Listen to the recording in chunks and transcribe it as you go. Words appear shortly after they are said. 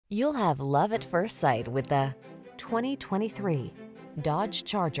You'll have love at first sight with the 2023 Dodge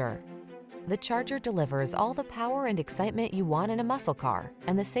Charger. The Charger delivers all the power and excitement you want in a muscle car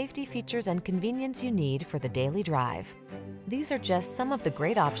and the safety features and convenience you need for the daily drive. These are just some of the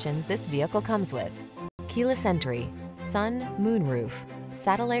great options this vehicle comes with: keyless entry, sun, moonroof,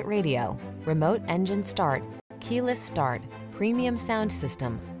 satellite radio, remote engine start, keyless start, premium sound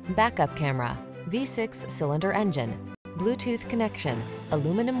system, backup camera, V6 cylinder engine, Bluetooth connection,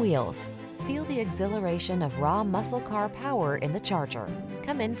 aluminum wheels. Feel the exhilaration of raw muscle car power in the Charger.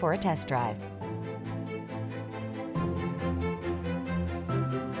 Come in for a test drive.